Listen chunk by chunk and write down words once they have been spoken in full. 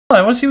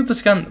I want to see what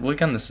this gun, what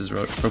gun this is,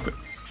 real quick.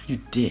 You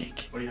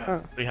dick. What do you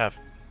have? What do you have?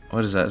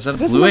 What is that? Is that a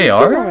blue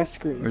AR? Or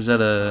is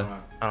that a...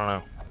 I don't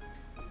know.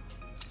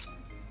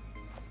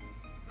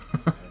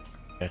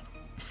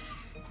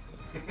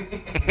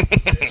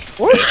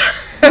 What?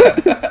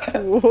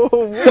 Whoa, what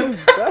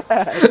was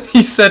that?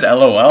 He said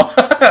LOL.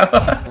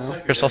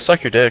 Chris, I'll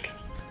suck your dick.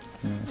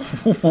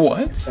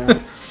 What?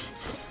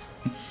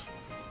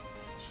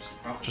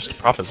 Just a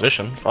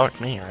proposition. Fuck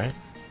me, right?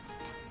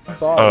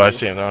 Oh, I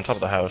see him. They're on top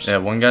of the house. Yeah,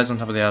 one guy's on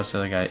top of the house, the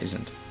other guy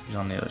isn't. He's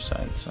on the other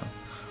side, so...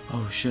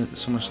 Oh shit, there's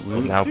so much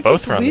loot. Now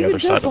both are on the other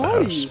side of the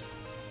house.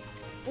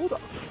 Hold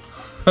on.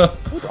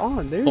 Hold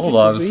on. They're Hold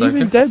on a just second.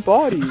 leaving dead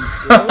bodies,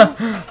 bro.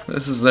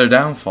 This is their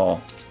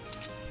downfall.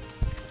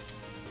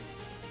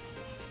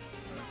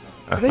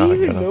 Do they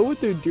even know what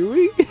they're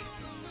doing?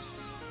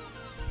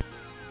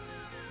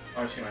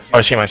 Oh,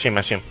 I see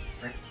him.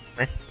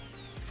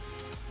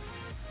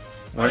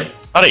 What?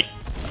 Buddy!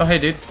 Oh, hey,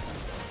 dude.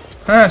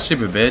 Ah,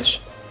 stupid bitch.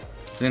 I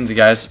think the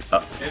guys...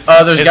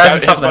 there's guys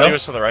on top of the hill.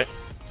 To the right.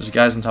 There's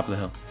guys on top of the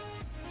hill.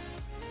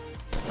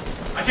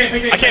 I can't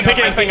pick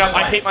anything up.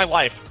 I hate my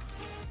life.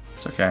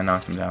 It's okay, I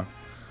knocked him down.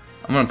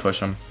 I'm gonna push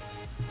him.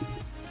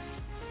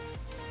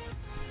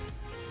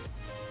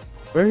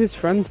 Where are his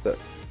friends, though?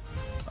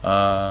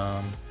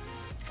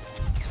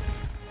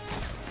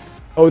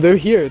 Oh, they're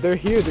here. They're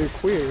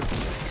queer.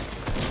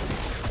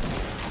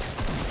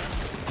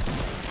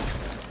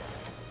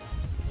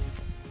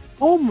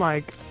 Oh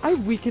my... I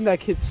weakened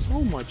that kid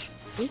so much.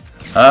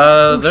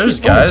 There's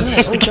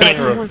guys. I'm getting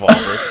a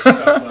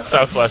revolver.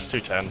 Southwest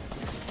 210.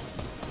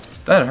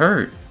 That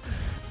hurt.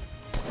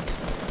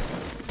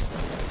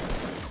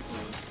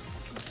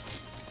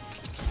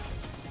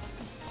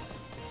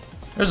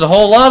 There's a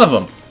whole lot of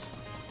them.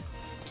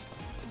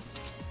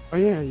 Oh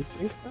yeah, you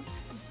think so?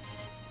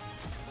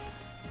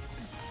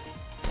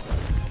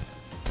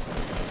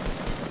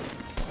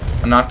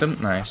 I knocked him.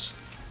 Nice.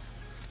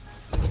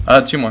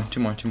 Two more.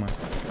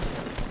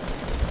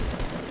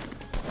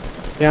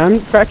 Yeah, I'm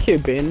back here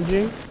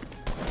bandaging.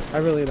 I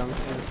really don't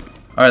care.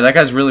 Alright, that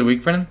guy's really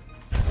weak, Brennan.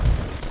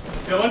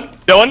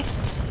 Dylan?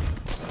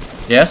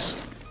 Yes?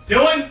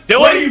 Dylan?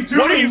 What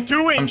are you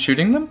doing? I'm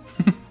shooting them?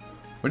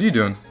 What are you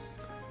doing?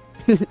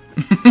 You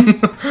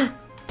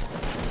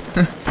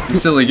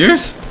silly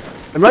goose?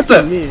 It might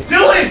be me.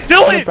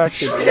 Dylan!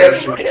 Shoot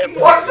him!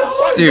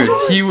 Dude,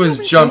 he was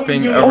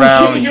jumping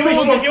around.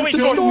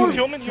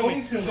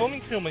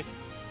 Kill me.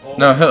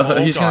 No,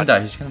 he's gonna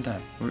die.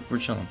 We're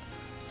chilling.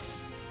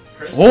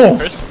 Whoa!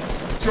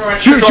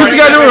 Shoot the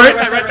guy to the right!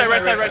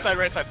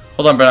 Right side.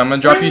 Hold on, Brennan, I'm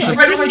gonna drop you some...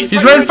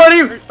 He's right in front of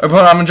you! Hold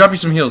on, I'm gonna drop you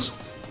some heals.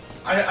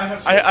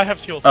 I have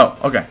heals. Oh,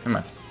 okay, never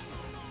mind.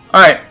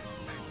 Alright.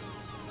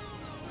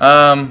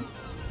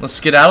 Let's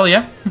skedaddle,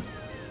 yeah?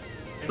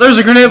 There's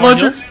a grenade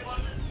launcher!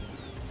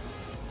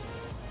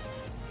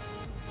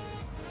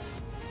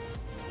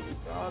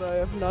 God, I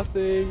have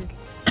nothing.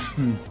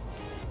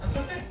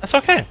 That's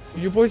okay.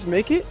 You boys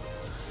make it?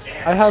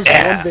 I have one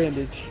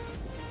bandage.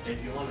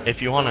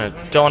 If you wanna...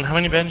 Dylan, how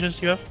many bandages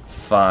do you have?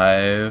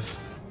 5.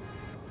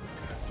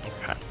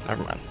 Okay,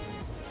 never mind.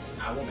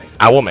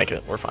 I will make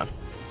it. We're fine.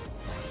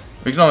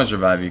 We can always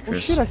revive you, Oh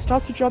Chris. shit, I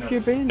stopped to drop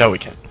your bandage. No, we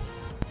can't.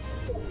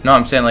 No,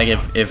 I'm saying like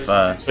if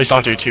Please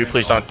don't do 2.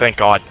 Please don't. Thank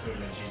God.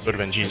 It would have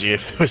been GG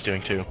if it was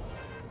doing 2.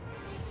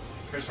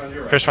 Chris,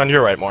 run to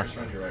your right more.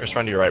 Chris,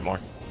 run to your right more.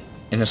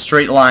 in a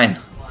straight line.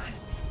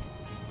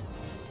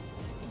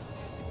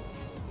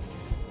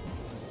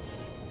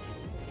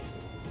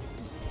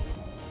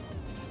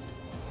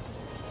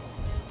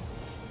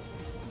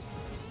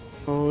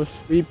 Oh,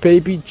 sweet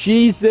baby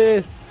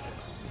Jesus!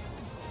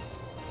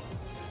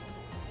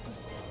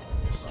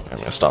 I'm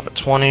gonna stop at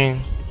 20.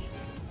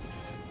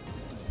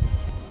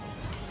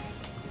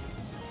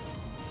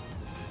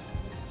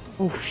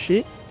 Oh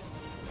shit.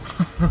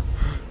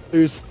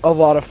 There's a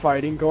lot of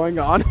fighting going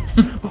on.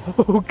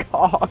 Oh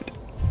god.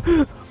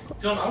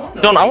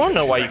 Dylan, I wanna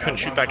know why you couldn't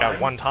shoot that guy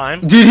one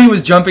time. Dude, he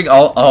was jumping.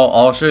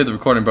 I'll show you the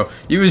recording, bro.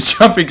 He was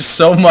jumping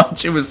so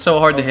much, it was so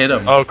hard to hit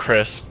him. Oh,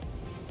 Chris.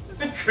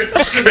 Chris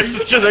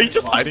is just, are you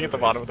just hiding at the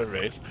bottom of their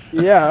base?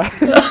 Yeah.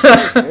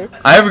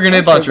 I have a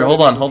grenade launcher.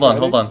 Hold on.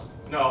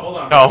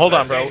 No, hold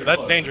on, bro.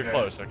 That's danger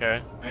close,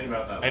 okay? Ain't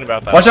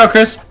about that. Watch out,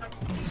 Chris.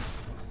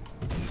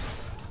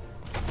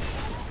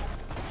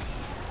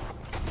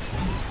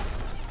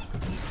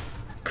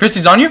 Chris,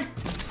 he's on you.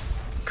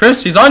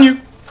 Chris, he's on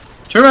you.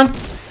 Turn around.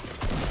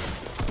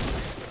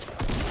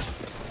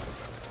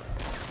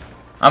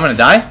 I'm gonna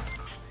die.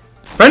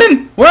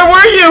 Brennan, where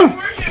were you?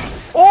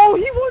 Oh,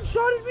 he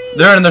one-shotted me!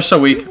 They're so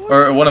weak.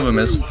 Or one of them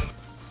is.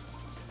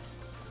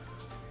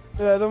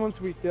 The other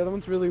one's weak. The other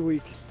one's really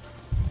weak.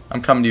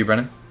 I'm coming to you,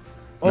 Brennan.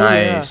 Oh,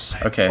 Nice.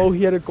 Yeah. Okay. Oh,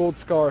 he had a gold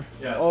scar.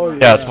 Oh, yeah.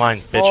 Yeah, it's mine,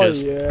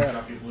 bitches. Oh,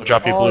 yeah. I'll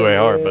drop you blue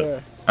AR,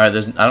 but... Alright,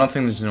 I don't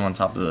think there's anyone on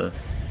top of the...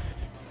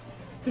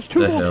 There's two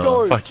gold hill.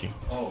 scars. Fuck you.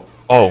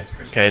 Oh,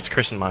 okay, it's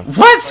Chris and mine.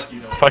 What?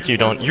 Fuck you,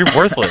 don't. You're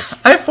worthless.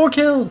 I have 4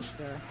 kills.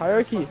 Yeah,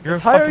 hierarchy. You're a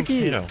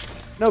hierarchy. fucking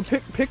No,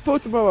 pick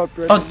both of them up,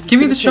 bro. Oh, give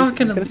me the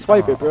shotgun. Gonna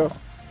swipe it, bro.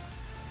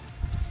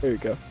 There you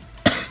go.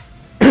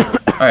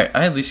 Alright,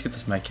 I at least get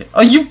this med kit.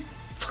 Oh, you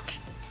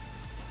fucking.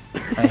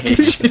 I hate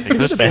you. Take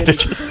this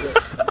bandage.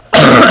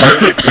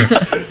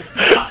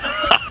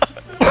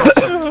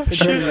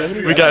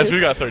 we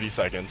got 30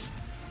 seconds.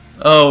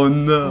 Oh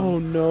no. Oh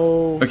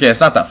no. Okay, it's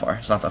not that far.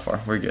 It's not that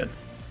far. We're good.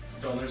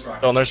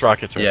 Oh, there's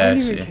rockets. Right? Yeah, I I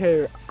don't see. even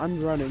care.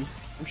 I'm running.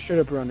 I'm straight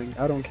up running.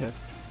 I don't care.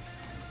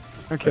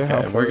 Okay,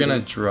 Okay, we're gonna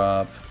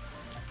drop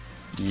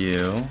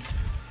you.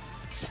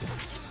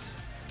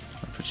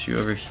 I'll put you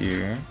over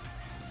here.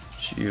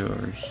 Put you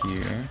over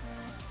here.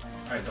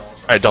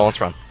 Alright, don't,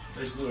 let's run.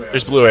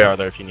 There's blue AR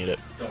there if you need it.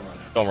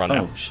 Don't run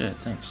now. Oh shit,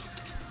 thanks.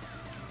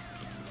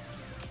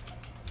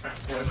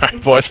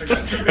 Alright, boys.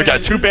 We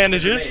got 2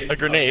 bandages, a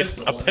grenade,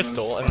 a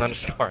pistol, and then a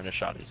scar and a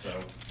shotty.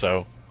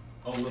 So,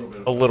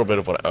 a little bit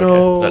of what. Okay,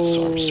 No.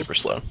 that's super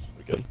slow.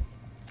 We're good.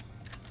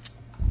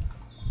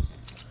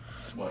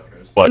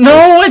 What? No,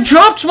 I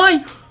dropped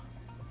my.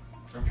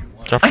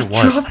 Dropped I your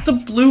what? dropped the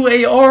blue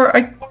AR.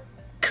 I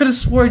could have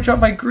swore I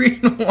dropped my green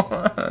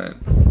one.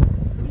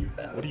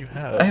 What do you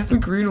have? I have a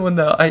green one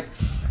now. I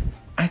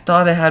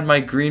thought I had my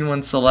green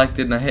one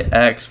selected and I hit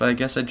X, but I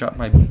guess I dropped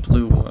my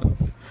blue one.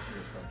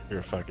 You're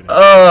a fucking.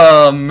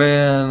 Oh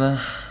man.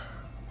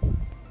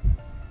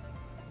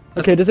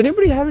 Okay, does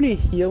anybody have any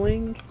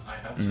healing?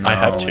 No, I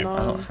have 2. I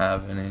don't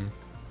have any.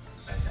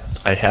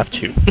 I have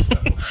 2. So.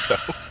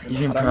 You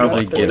can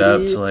probably get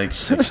up to like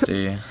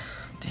 60.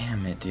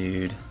 Damn it,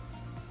 dude.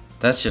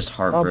 That's just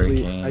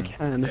Probably, heartbreaking. I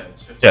can.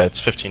 Yeah, it's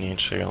 15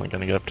 each, so you're only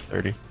gonna get up to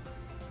 30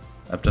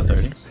 Up to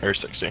 30? or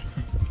 60.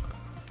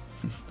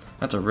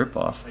 That's a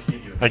ripoff.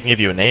 I can give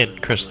you an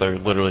aid, Chris. They're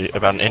literally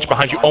about an inch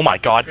behind you. Oh my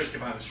god! Just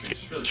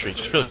really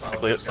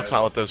quickly, let's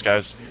not let those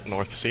guys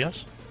north see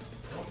us.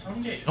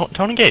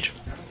 Don't engage.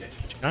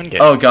 Do not engage.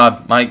 Oh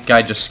god, my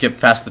guy just skipped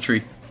past the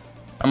tree.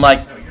 I'm like.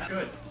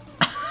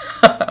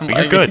 I'm But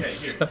you're good.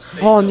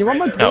 Hold on, you want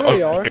my blue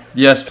No, AR?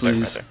 Yes,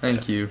 please.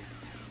 Thank you.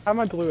 I have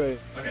my blue AR.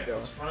 Okay,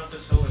 let's run up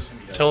this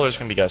hill. There's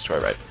gonna be guys to our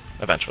right,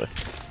 eventually.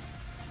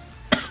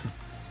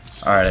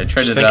 Alright, I Just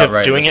traded it think out of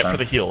right doing this it time. for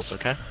the heals,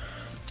 okay?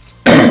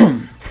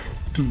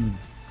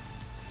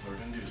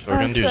 What we're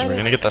gonna do is we're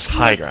gonna get this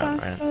high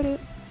ground, right?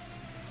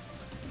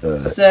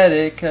 Said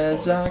it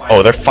cause I.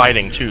 Oh, they're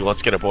fighting too.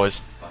 Let's get it,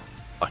 boys.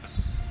 Fuck.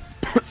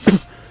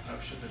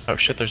 Oh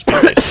shit, there's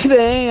big base.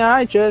 Today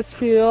I just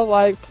feel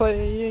like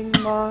playing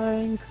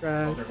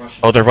Minecraft.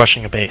 Oh, they're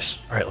rushing a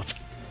base. Alright, let's.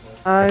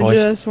 I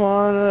boys. just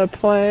wanna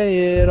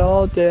play it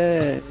all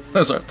day.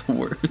 Those aren't the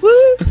words.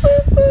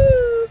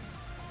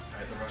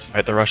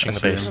 Alright, they're rushing the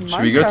base.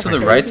 Should we go to the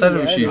right side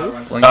or should we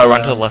flank?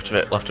 Run to the left of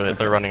it, left of it.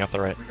 They're running up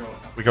the right.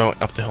 We're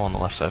going up the hill on the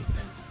left side.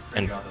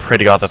 And pray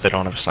to God that they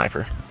don't have a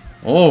sniper.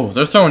 Oh,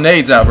 they're throwing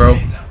nades out, bro.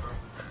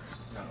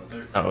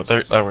 Oh,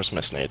 that was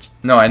missed nades.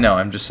 No, I know.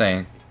 I'm just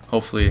saying.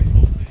 Hopefully,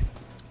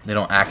 they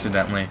don't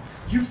accidentally.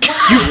 You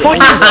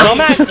fucking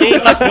dumbass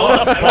game!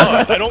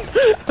 I don't.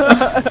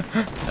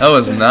 That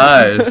was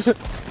nice.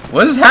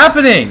 What is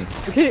happening?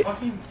 Okay,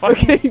 Fucking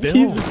okay, Bill.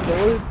 Jesus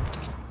Lord.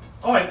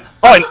 Oh,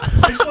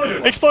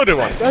 Oh, exploded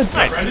one.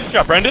 Nice. Good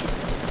job, Brendan.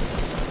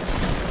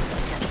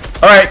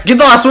 Alright, get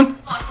the last one.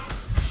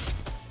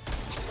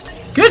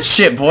 Good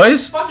shit,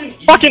 boys.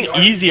 Fucking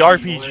easy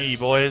RPG,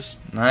 boys.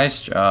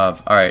 Nice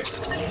job. Alright.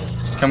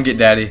 Come get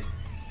daddy.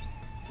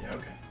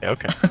 Yeah,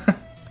 okay.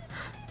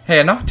 Hey,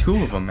 I knocked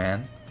 2 of them,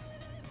 man.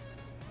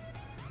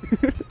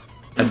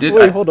 I did.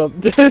 Wait, hold up.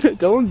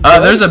 Don't.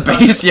 There's a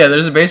base. Yeah,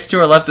 there's a base to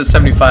our left at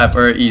 75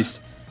 or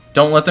east.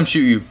 Don't let them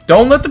shoot you.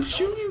 Don't let them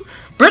shoot you.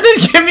 Brendan,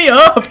 get me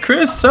up.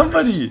 Chris,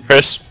 somebody.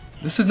 Chris.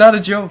 This is not a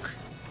joke.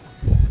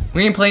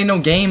 We ain't playing no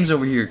games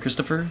over here,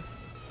 Christopher.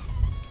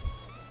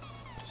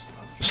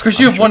 Chris,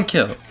 you have 1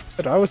 kill.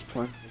 But I was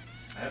playing.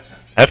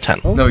 I have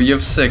 10. No, you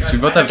have 6. We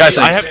both have Guys, 6.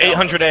 I have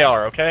 800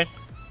 AR, okay?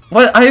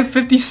 What? I have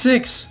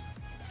 56.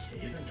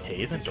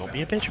 Okay, then don't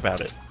be a bitch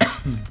about it.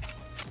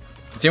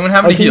 Does anyone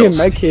have I'll any give you a heals?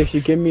 med kit if you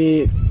give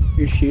me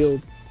your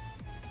shield.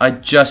 I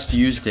just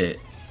used it.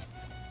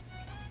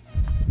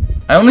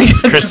 I only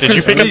got Chris, did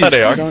you pick up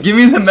that AR? Give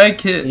me the med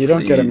kit. You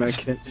don't get a med please.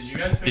 kit.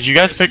 Did you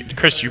guys pick?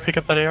 Chris, did you pick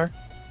up that AR?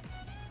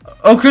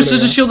 Oh, Chris,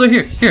 there's a shield right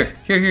here. Here.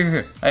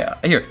 Here.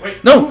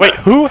 No. Wait,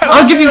 who?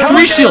 I'll give you how 3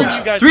 much AR shields.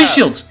 you guys 3 have?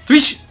 shields. 3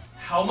 shields.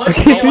 How much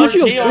Okay, How much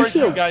shield, AR do you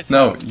shield. guys have?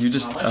 No, you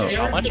just. How much Oh.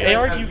 How much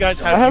AR do you guys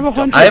have? I have You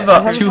don't- 100. I have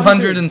I have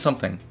 200 and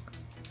something.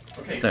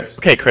 There.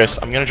 Okay, Chris,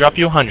 I'm gonna drop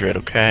you 100,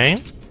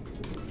 okay?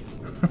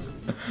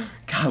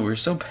 God, we're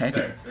so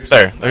petty.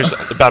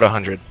 There's about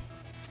 100.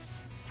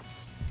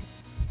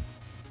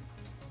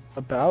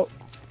 About?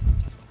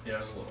 Yeah, it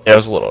was a little. Yeah, it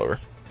was a little over.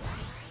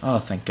 Oh,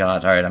 thank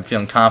God. Alright, I'm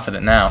feeling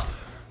confident now.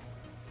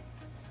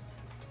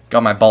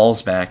 Got my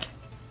balls back.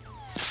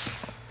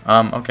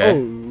 Okay.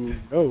 Oh,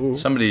 no.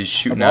 Somebody's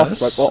shooting I'm at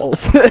off us. my balls.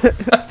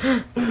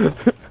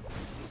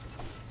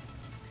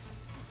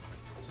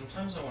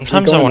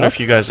 Sometimes I wonder if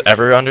you guys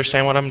ever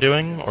understand what I'm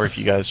doing, or if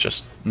you guys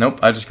just... Nope,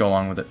 I just go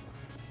along with it.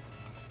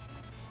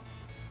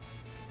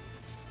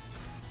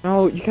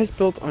 No, you guys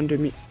built under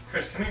me.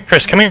 Chris, come here.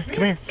 Chris, come here,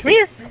 come here, come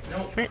here! No.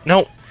 Come here.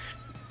 No.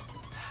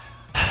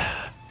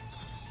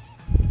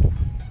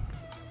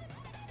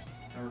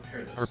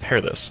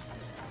 Repair this.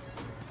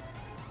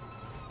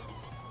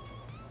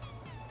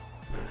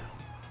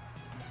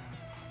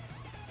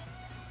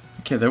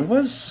 Okay, there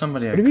was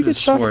somebody I Where did we could get have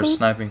shot swore from?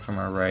 sniping from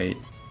our right.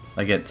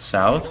 Like at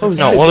south? Oh,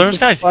 No, nice. well, there's There's a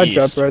guys supply east.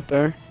 drop right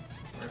there.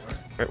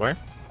 Wait, where?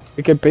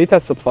 We could bait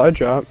that supply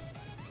drop.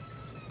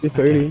 Okay,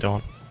 230.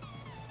 don't.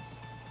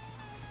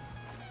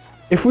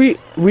 If we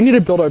need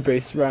to build our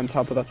base right on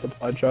top of that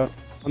supply drop.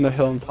 On the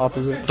hill on top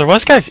of it. There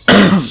was guys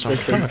east, so I'm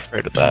kind of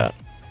afraid of that.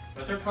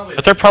 But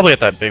But they're probably at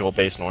that big old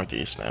base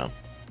northeast now.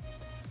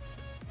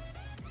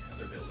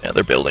 Yeah,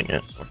 they're building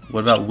it.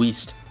 What about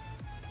west?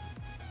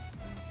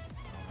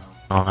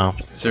 I don't know.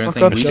 Is there Fuck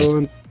anything up, west?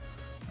 Dylan.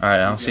 Alright,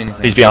 I don't see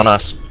anything. Please be on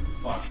us.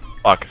 Fuck.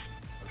 Fuck.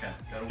 Okay,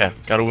 Okay,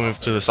 gotta move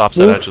to this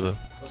opposite Move. edge of the...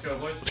 Let's go,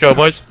 boys. Let's go,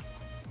 boys.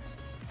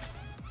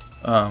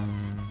 I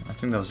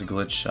think that was a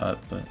glitch shot,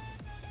 but...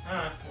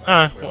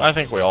 Well, I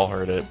think we all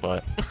heard it,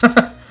 but...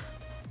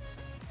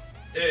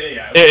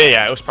 Yeah.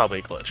 Yeah, it was probably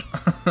a glitch.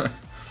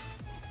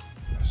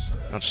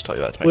 I'll just tell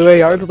you that to make Blue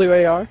sure. AR,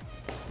 blue AR.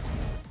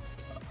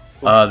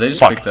 They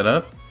just Fuck. picked that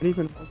up. I didn't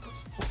even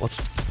Let's...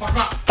 Fuck him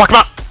up. Fuck him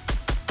up!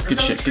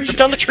 Good shit, good Put shit.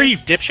 down the tree, you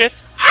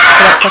dipshits!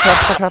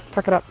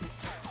 fuck it up.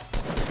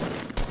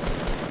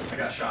 I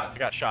got shot. I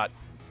got shot.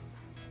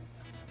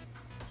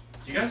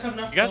 Do you guys have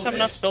enough? You guys have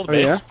enough to build a Oh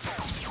base? yeah?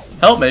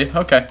 Help me,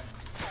 okay.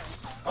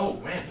 Oh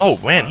man. Oh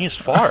man, he's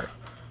far.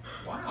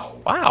 Wow.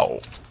 Wow.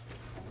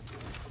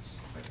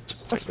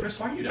 Chris,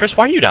 why are you down Chris,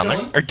 why are you down there?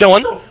 Dylan? Or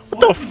Dylan?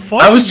 What the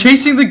fuck? I was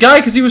chasing the guy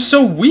because he was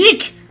so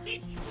weak!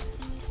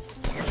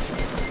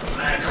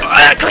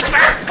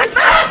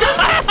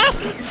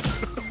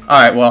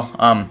 Alright, well,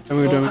 And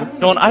we're done.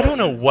 Dylan, I don't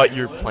know what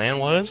your plan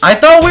was. I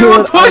thought we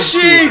were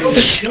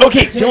pushing!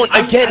 Okay, Dylan,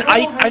 again,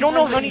 I don't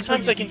know how many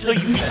times I can tell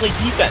you we play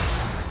defense.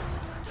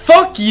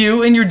 Fuck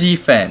you and your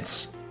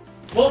defense.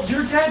 Well,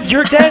 you're dead.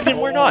 You're dead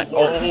and we're not.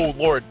 Oh,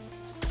 lord.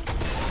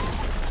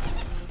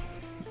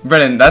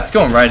 Brennan, that's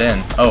going right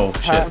in. Oh,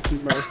 shit.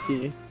 Have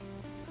mercy.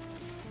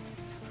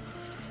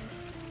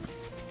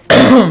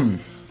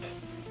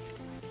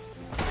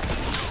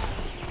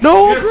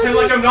 No! You're pretend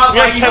like I'm not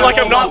Yeah, lagging. pretend like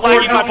I'm my not balls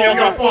lagging off. my Help me, balls I'm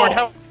gonna off. fall.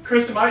 Help.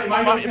 Chris, am I okay? Am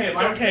I okay? Am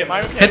I okay? Am I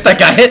okay? Hit that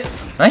guy, hit!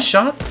 Nice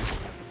shot.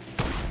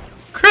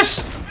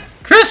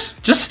 Chris,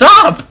 just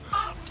stop!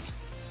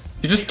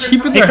 You're just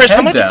keeping Hey their Chris,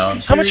 head down.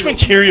 how much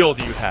material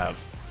do you have?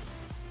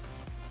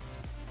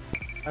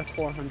 At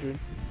 400.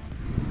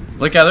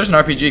 Look out, there's an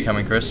RPG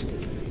coming, Chris.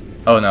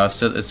 Oh no,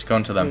 it's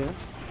going to Oh, them. yeah.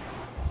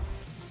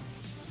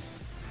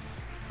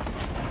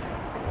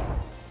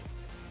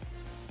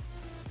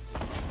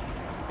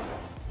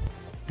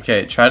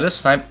 Okay, try to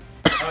snipe.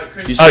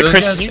 Chris, Do you see those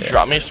Chris, guys? can you Yeah.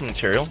 drop me some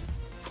material?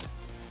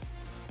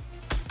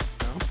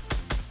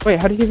 Wait,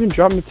 how do you even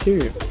drop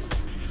material?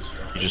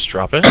 You just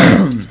drop it?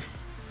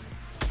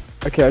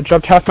 Okay, I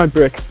dropped half my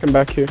brick. Come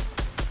back here.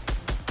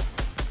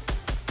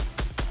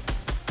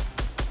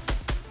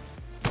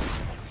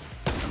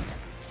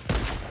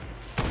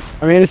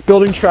 I mean, it's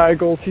building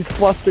triangles. He's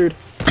flustered.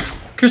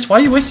 Chris, why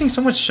are you wasting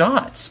so much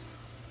shots?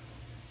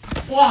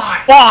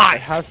 why? I Why?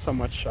 have so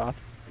much shots.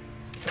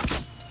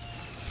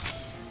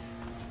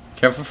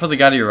 Careful for the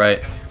guy to your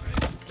right.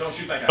 Don't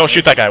shoot that guy. Don't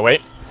shoot that guy,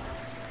 wait.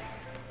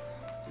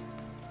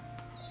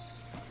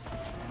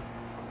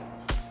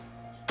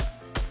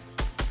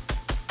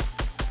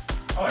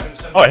 Oh,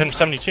 Oh, I hit him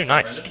 72,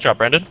 nice. Good job,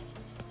 Brandon.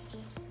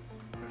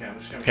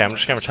 Okay, I'm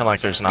just gonna pretend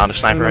like there's not a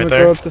sniper I'm right gonna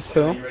there. go up this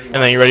hill. And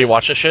then you ready to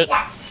watch this shit?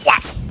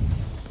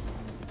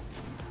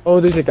 Oh,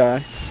 there's a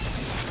guy.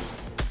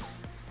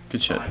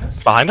 Good shit.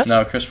 Behind us?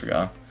 No, Chris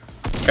forgot.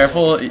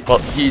 Careful, Well-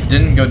 he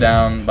didn't go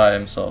down by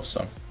himself,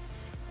 so.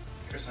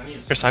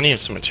 Chris, I need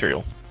some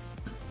material.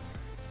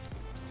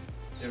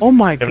 Oh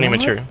my Do you have any god.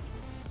 material?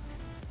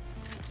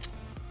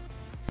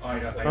 Oh, I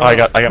got Oh, I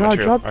got No,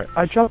 material. Alright.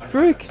 I dropped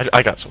brick.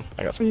 I got some.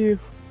 For you.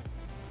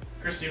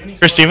 Chris, Steven,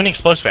 Chris, do you have any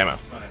explosive ammo?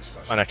 That's my next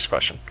question. My next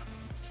question.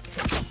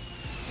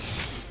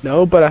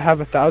 No, but I have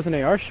 1,000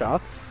 AR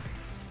shots.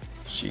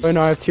 Jesus. Oh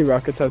no, I have 2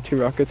 rockets. I have 2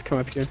 rockets. Come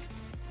up here.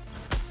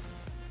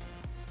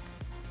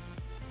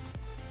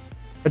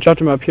 I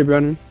dropped him up here,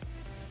 Brennan.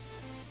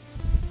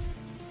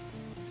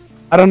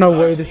 I don't know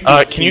where this.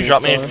 Can you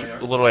drop me are.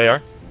 a little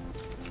AR?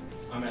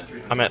 I'm at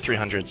 300. I'm at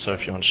 300, so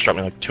if you want to just drop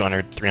me like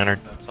 200, 300,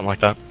 something like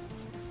that.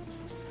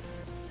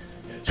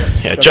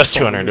 Yeah, just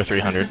 200 or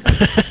 300.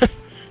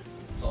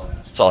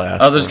 That's all I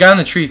ask. Oh, there's a guy on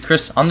the tree,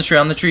 Chris. On the tree,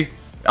 on the tree.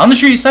 On the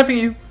tree, he's sniping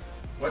you.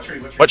 What tree?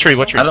 What tree? What tree?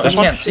 What tree? I This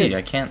one? can't see.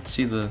 I can't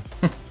see the.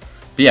 But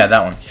yeah,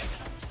 that one.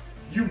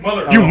 You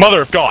mother. You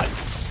mother of God!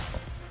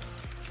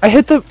 I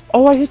hit the.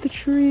 Oh, I hit the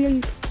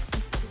tree.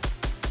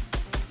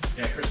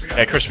 Yeah, Chris, we got.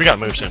 Yeah, Chris, we gotta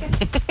move soon.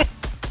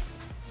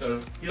 So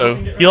So,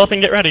 heal up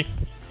and get ready.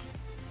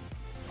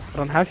 I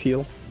don't have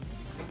heal.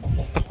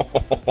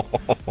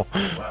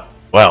 Wow.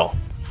 Well,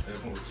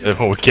 There's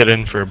what we'll get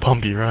in for a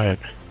bumpy ride.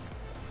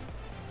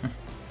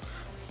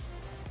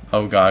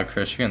 Oh god,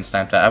 Chris, you're gonna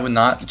snap that. I would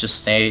not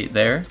just stay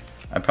there.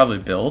 I'd probably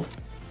build.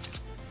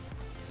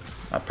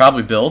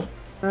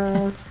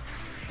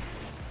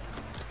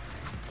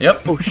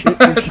 Yep. Oh shit!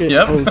 Oh shit!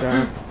 Yep. Oh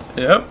god!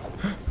 Yep.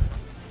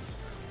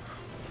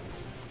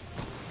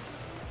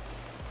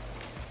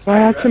 I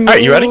have to move.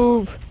 Alright, you ready?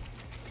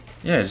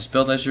 Yeah, just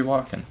build as you're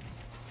walking.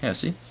 Yeah,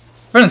 see?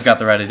 Brennan's got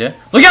the right idea.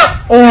 Look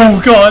out!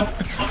 Oh, God!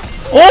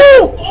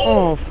 Oh!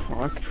 Oh,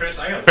 fuck. Chris,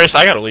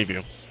 I gotta leave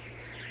you.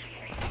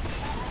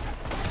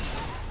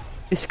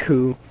 It's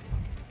cool.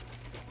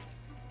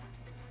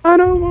 I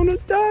don't wanna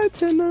die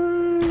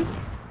tonight.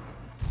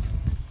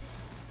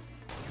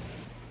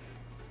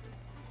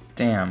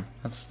 Damn,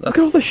 that's Look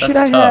at all the shit that's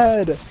I tough.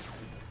 had.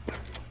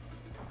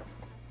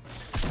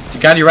 You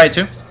got you right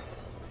too.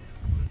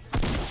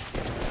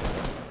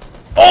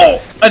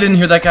 Oh, I didn't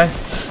hear that guy.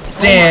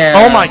 Damn.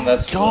 Oh my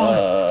that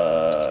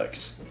God.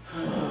 sucks.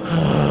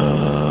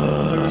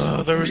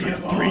 There was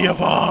 3 of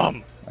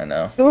them. I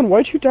know. Dylan,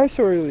 why'd you die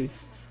so early?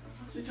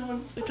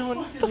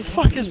 What the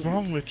fuck is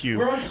wrong with you?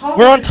 We're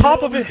on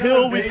top of a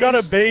hill, we've got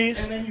a base,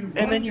 and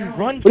then you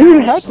run What even down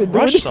and happened?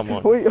 rush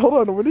someone. Wait, hold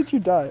on. When did you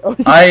die? Oh,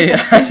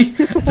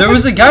 There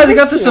was a guy that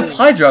got the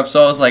supply drop,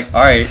 so I was like,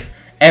 all right.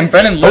 And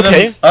Brennan lit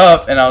him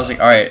up, and I was like,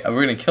 all right,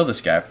 we're gonna kill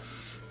this guy.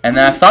 And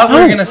then I thought we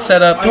were gonna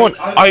set up.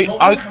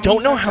 I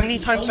don't know how many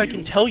times I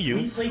can tell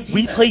you.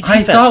 We play defense.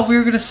 I thought we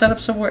were gonna set up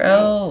somewhere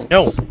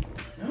else.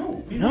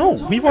 No,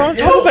 we were on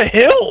top of a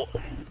hill.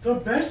 The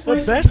best The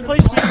place best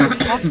place we could have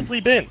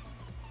possibly been.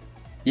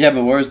 Yeah,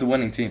 but where's the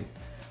winning team?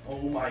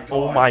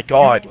 Oh my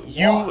God,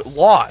 you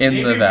lost.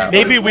 In the valley.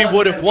 Maybe we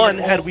would have won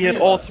had we had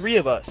all 3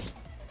 of us.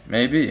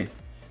 Maybe.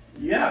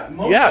 Yeah,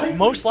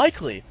 Most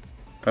likely.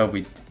 But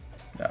we.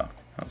 No,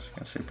 I was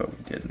gonna say, but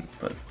we didn't.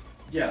 But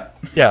Yeah.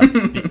 Yeah.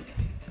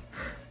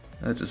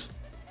 that just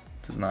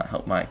does not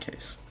help my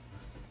case.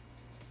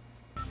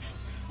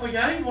 Oh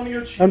yeah, you wanna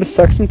go cheese? I'm gonna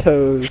suck some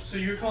toes. So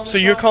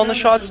you're calling the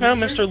shots now,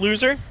 Mr.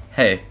 Loser?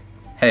 Hey,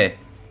 hey,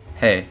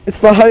 hey, It's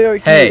the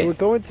hierarchy. Hey. We're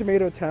going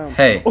Tomato Town.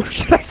 hey. Oh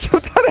shit! I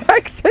jumped on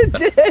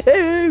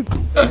accident.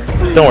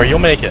 Don't worry, you'll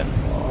make it.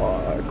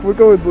 Fuck. We're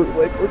going Loot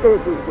Lake. We're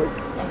going Loot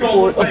Lake.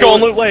 I'm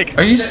going Loot Lake.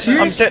 Are you I'm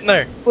serious? getting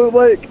there. Loot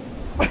Lake.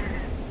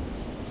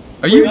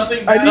 Are you?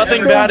 Nothing I need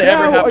Nothing to go bad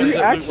ever now. Are happens you at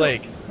Loot actually-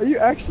 Lake. Are you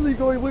actually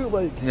going Loot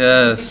Lake?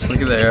 Yes.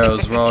 Look at the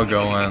arrows. We're all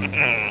going.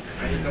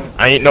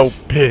 I ain't no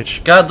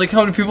bitch. God, look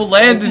how many people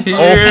landed here.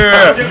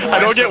 I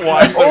don't get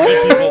why so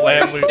many people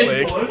land Loot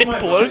Lake. It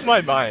blows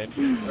my mind.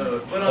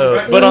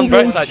 But on the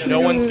bright side, no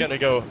one's gonna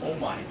go.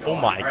 Oh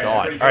my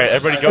God! All right,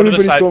 everybody, go to the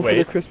Everybody's side. going for the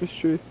Wait. Christmas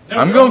tree.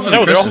 I'm going for the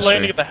No, they're all Christmas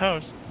landing tree. at the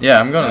house. Yeah,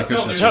 I'm going to the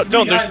Christmas No, tree.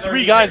 don't. There's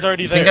 3 guys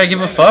already You there. think I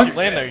give a If fuck? you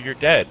land there, you're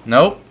dead.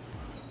 Nope.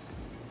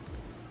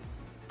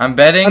 I'm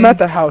betting. I'm at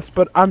the house,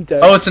 but I'm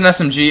dead. Oh, it's an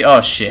SMG.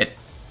 Oh shit.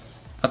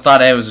 I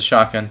thought it was a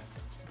shotgun.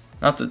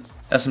 Not that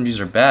SMGs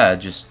are bad,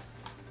 just.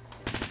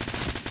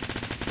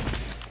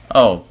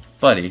 Oh,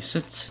 buddy,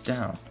 sit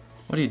down.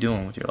 What are you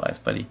doing with your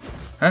life, buddy?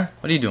 Huh?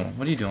 What are you doing?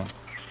 What are you doing?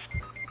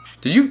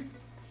 Did you?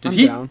 Did I'm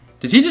he? down.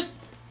 Did he just?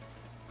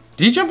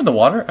 Did he jump in the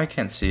water? I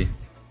can't see.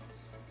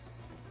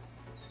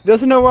 He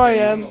doesn't know where I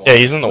am. Yeah,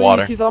 he's in the Please,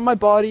 water. He's on my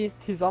body.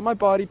 He's on my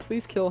body.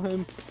 Please kill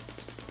him.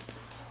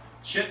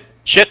 Shit.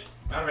 Shit.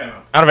 Out of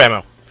ammo. Out of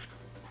ammo.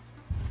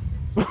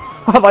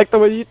 I like the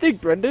way you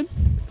think, Brendan.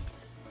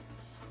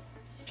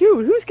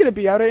 Dude, who's gonna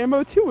be out of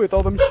ammo too with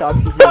all them shots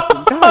he's missing?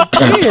 God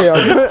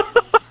damn!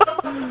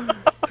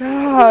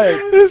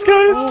 God! This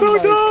guy is so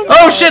my dumb.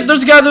 Oh shit!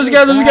 There's a guy! There's a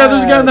guy! There's a guy!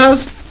 There's a guy in the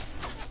house!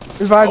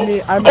 Revive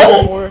me, I'm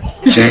Oh. more.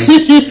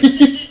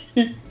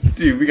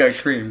 Dude, we got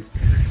creamed.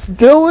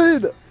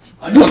 Dylan!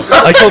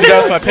 I killed the guy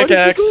with my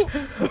pickaxe.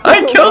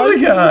 I killed the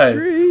guy.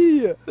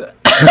 Tree.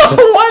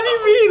 What do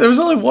you mean? There was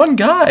only one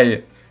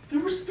guy. There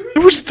was 3.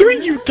 There was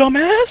 3, you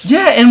dumbass.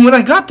 Yeah, and when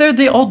I got there,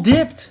 they all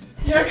dipped.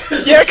 Yeah,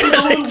 cause Yeah,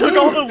 because they took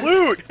all the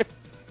loot.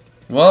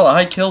 Well,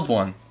 I killed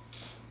one.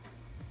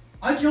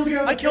 I killed the guy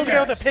with I killed the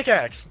guy with a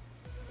pickaxe.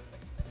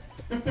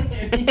 and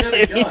he had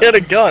a And gun. he had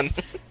a gun.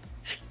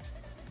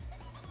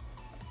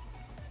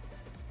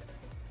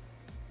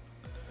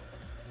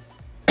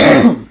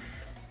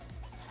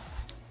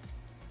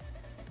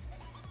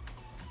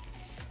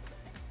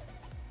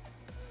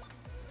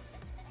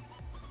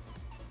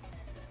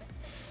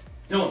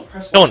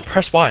 Dylan,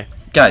 press Y.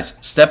 Guys,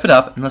 step it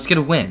up and let's get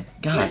a win.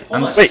 God, Wait, hold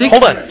I'm on. Wait, sick.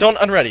 hold on. Don't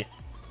unready.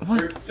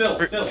 What? Phil.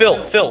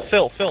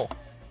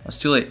 That's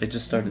too late. It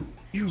just started.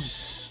 You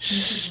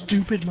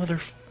stupid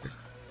motherfucker.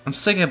 I'm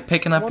sick of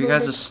picking up your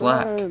guys'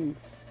 slack. Friends.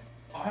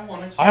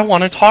 I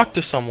want to talk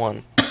to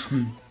someone.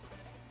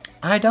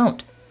 I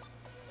don't.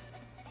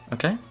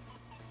 Okay?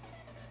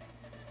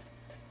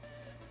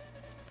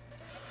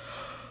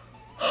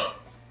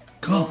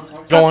 Go.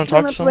 Don't want to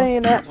talk to someone?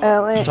 Playing at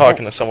LA. I'm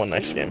talking to someone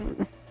next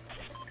game.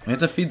 We have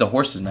to feed the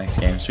horses next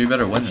game, so we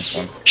better win this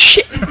one.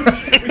 Shit!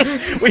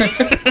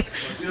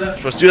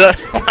 Let's do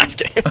that last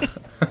game.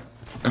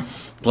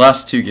 The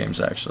last 2 games,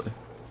 actually.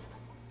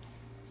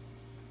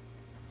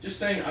 Just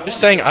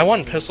saying, I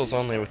want pistols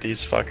only with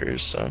these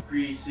fuckers, so.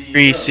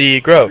 Greasy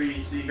Grove.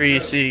 Greasy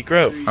Greasy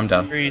Grove. I'm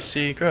done.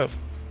 Greasy Grove.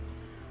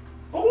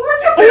 Oh,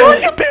 Oh,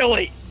 you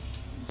Billy!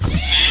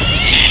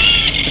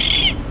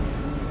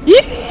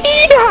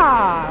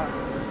 Yeah!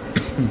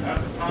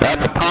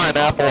 That's a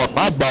pineapple in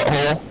my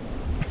butthole.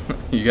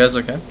 You guys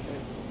okay?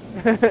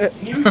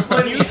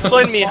 Can you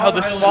explain to me how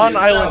the spawn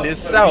island is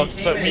south,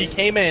 but we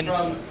came in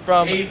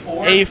from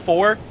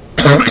A4,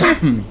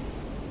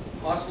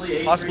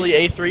 possibly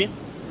A3?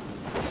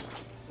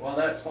 While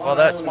that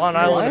spawn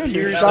island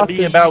appears to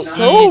be about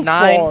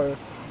E9.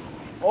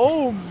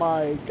 Oh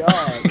my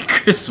god.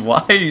 Chris,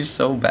 why are you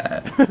so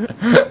bad?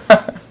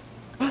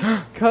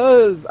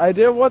 Cause I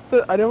didn't want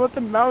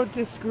the mount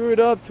to screw it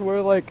up to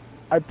where like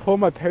I pulled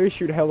my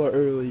parachute hella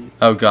early.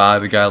 Oh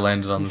god, the guy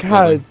landed on this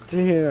building. God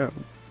damn.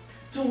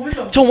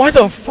 So why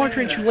the fuck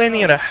aren't you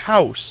landing at a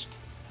house?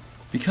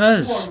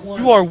 Because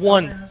You are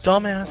one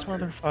dumbass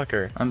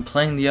motherfucker. I'm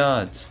playing the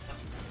odds.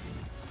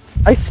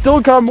 I still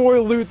got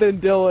more loot than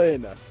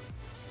Dylan.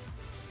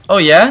 Oh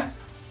yeah?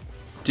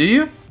 Do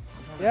you?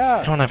 I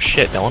Yeah. don't have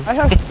shit, Dylan. I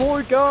have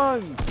 4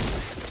 guns.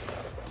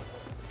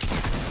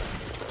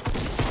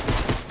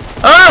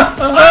 Ah!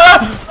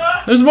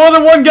 Ah! There's more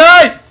than one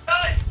guy!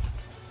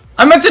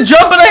 I meant to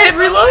jump and I hit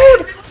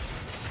reload!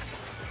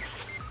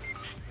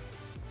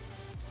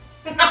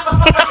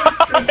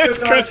 It's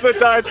Chris that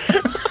died.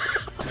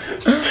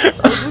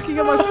 I was looking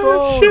at my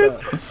phone. Shit.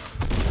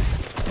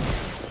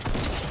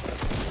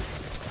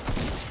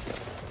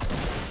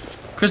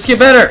 Chris, get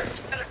better!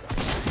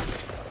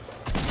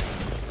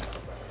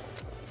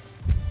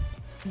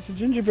 He's a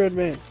gingerbread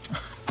man.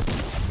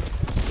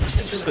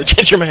 The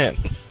ginger man.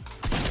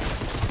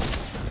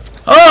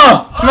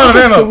 Oh! I'm out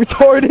of So ammo!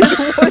 retarded.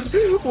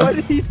 Why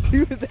did he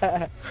do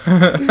that?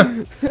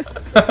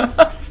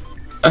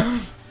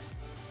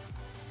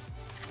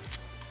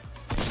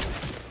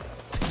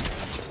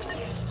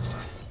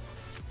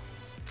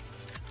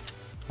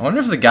 I wonder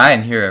if the guy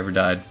in here ever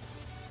died.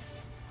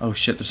 Oh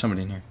shit, there's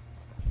somebody in here.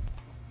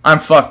 I'm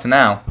fucked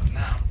now.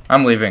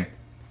 I'm leaving.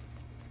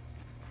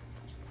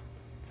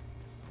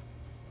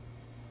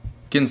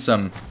 Getting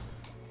some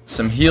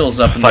heals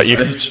up in this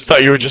bitch.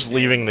 Thought you were just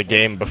leaving the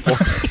game before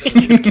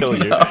he could kill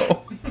you.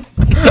 No.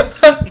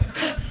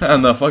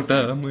 No, fuck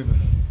that. I'm leaving.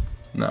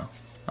 No,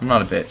 I'm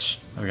not a bitch.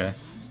 Okay.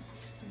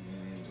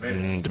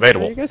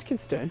 Debatable. You guys can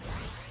stay.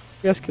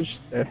 You guys can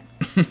stay.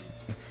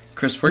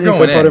 Chris, we're I need to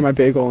going go butter in. my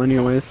bagel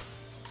anyways.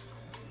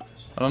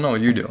 I don't know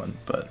what you're doing,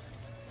 but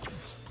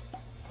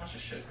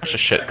Watch the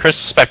shit.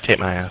 Chris, spectate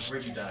my ass.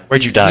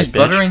 Where'd you die, he's bitch?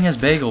 buttering his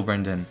bagel,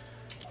 Brendan.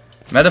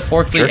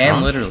 Metaphorically Sure, and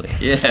huh? literally.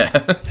 Yeah.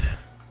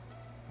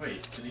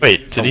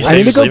 Wait, did he I say need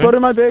to he's go leaving? butter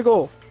my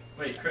bagel.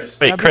 Wait, I'll be Chris,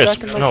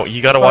 back in, like, no,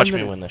 you gotta 5 watch me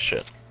minutes. win this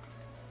shit.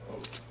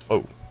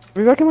 I'll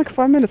be back in like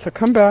 5 minutes, so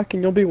come back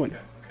and you'll be winning.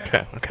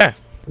 Okay, okay.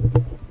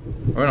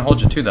 We're gonna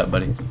hold you to that,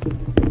 buddy.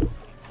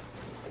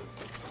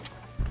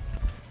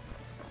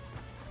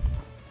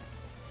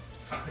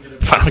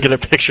 If I don't get a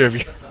picture of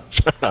you,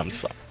 I'm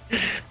sorry.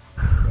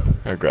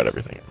 I regret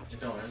everything.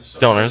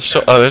 Oh,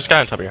 there's a guy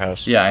on top of your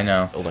house. Yeah, I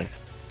know. Building.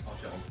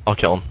 I'll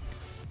kill him.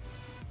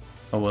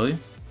 Oh, will you?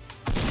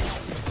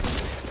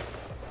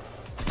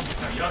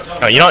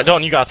 No, you know what,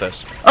 Dalton, you got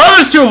this. Oh,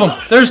 there's 2 of them!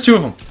 There's 2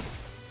 of them!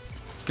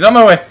 Get out of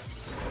my way.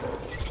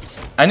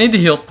 I need to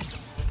heal.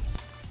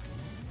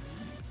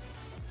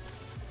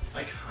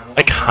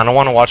 I kinda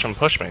wanna watch him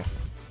push me.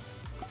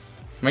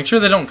 Make sure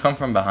they don't come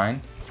from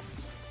behind.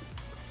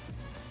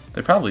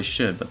 They probably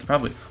should, but they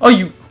probably... Oh,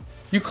 you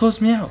closed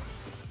me out.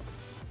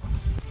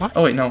 What?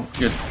 Oh, wait, no.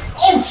 Good.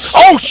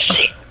 Oh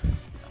shit!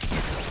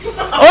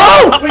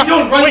 Oh! Wait,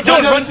 don't Wait,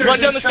 Dylan, run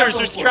down the stairs.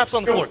 There's traps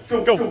on the floor.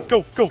 Go,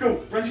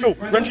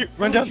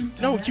 run down.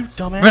 No, you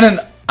dumbass. Brennan,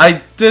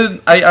 I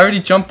already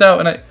jumped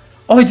out and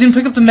Oh, I didn't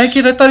pick up the med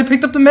kit. I thought I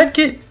picked up the med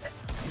kit.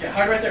 Yeah,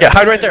 hide right there. Yeah,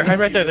 hide right there. Hide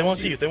right there. They won't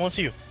see you. They won't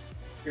see you.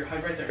 Here,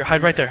 hide right there. Here,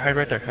 hide right there. Hide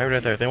right there. Hide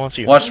right there. They won't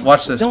see you. Watch this.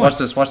 Dylan. Watch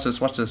this. Watch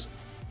this. Watch this.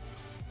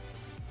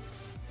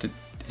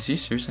 Is he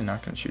seriously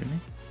not gonna shoot me?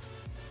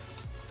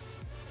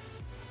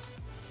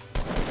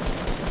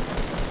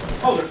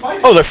 Oh, they're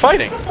fighting. Oh, they're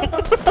fighting.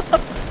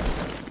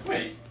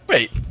 Wait.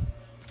 Wait.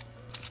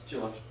 To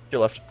your left.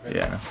 You're left.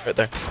 Yeah, I know. Right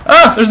there.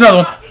 Ah! There's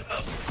another one!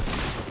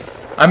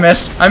 I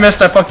missed.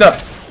 I fucked up.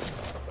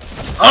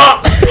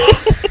 Ah!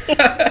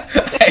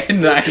 I had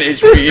 9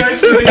 HP. Guy's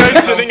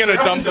sitting in a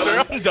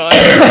dumpster. I'm done.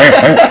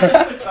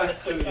 I'm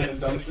sitting in a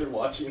dumpster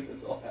watching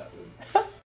this all happen.